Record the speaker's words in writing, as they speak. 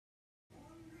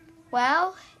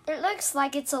Well, it looks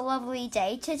like it's a lovely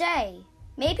day today.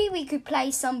 Maybe we could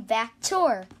play some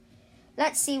Vector.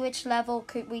 Let's see which level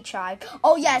could we try.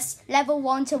 Oh yes, level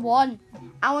 1 to 1.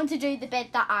 I want to do the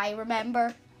bit that I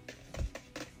remember.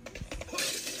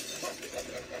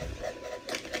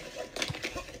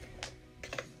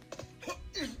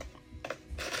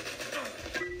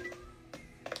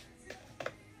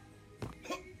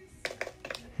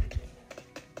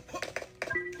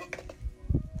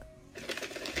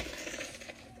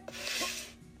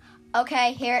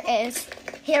 Okay, here it is.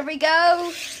 Here we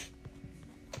go.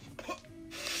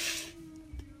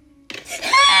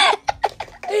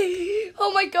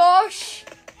 Oh my gosh.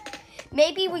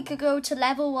 Maybe we could go to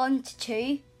level 1 to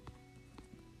 2.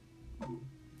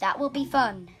 That will be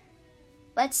fun.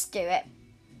 Let's do it.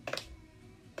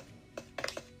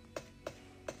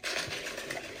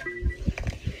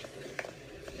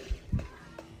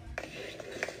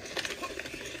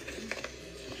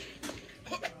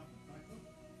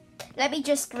 Let me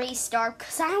just restart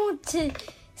because I want to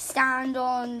stand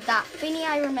on that thingy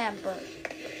I remember.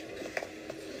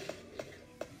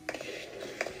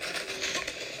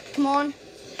 Come on.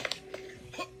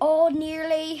 Oh,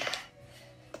 nearly.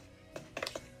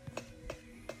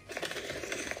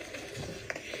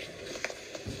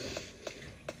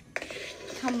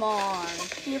 Come on.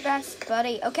 Your best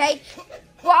buddy. Okay.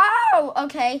 Wow.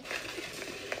 Okay.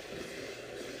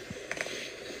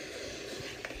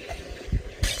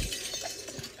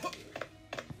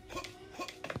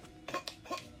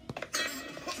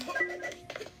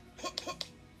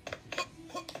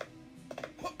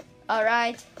 All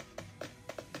right.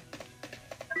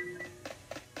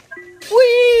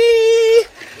 Whee!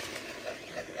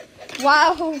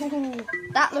 Wow,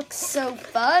 that looks so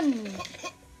fun.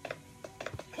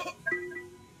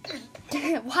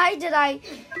 Why did I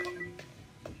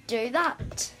do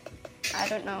that? I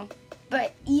don't know.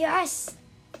 But yes,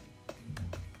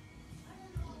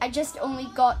 I just only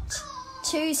got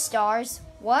 2 stars.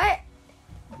 What?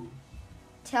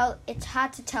 It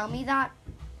had to tell me that,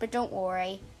 but don't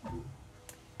worry.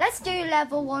 Let's do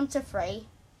level 1 to 3.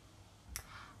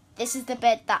 This is the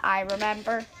bit that I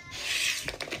remember.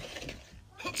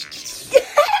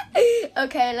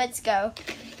 Okay, let's go.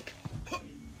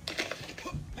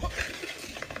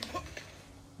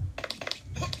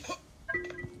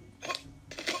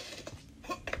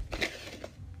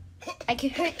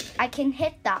 I can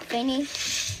hit that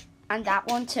thingy and that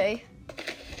one too.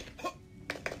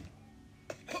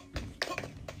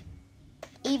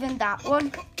 Even that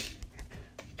one.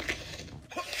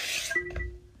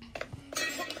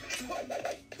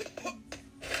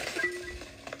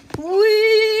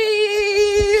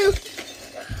 Whee!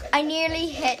 I nearly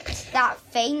hit that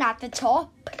thing at the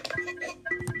top.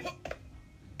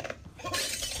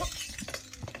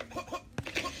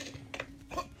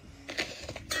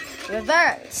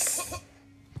 Reverse.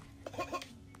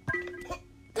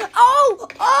 Oh!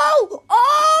 Oh!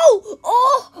 Oh!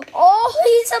 Oh! Oh!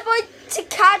 He's about to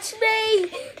catch me!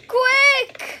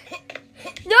 Quick!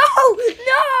 No!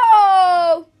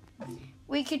 No!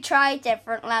 We could try a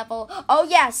different level. Oh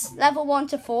yes, level 1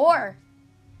 to 4.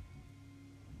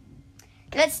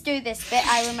 Let's do this bit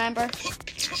I remember.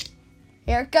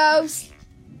 Here it goes.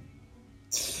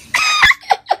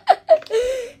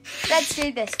 Let's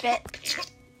do this bit.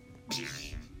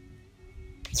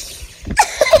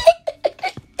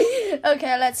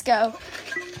 Okay, let's go.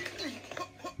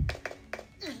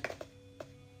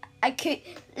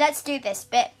 Let's do this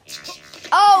bit.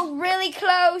 Oh, really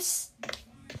close.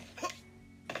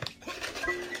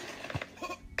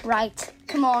 Right,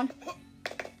 come on.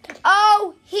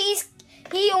 Oh,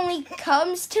 he only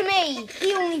comes to me.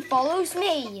 He only follows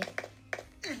me.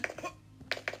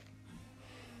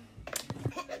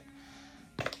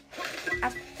 I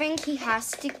think he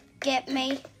has to get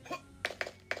me.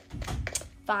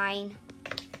 Fine.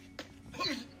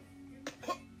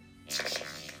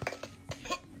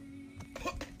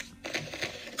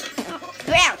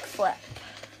 Backflip.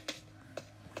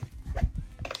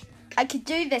 I could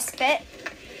do this bit.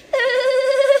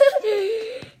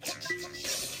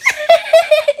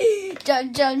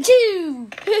 Dun dun choo.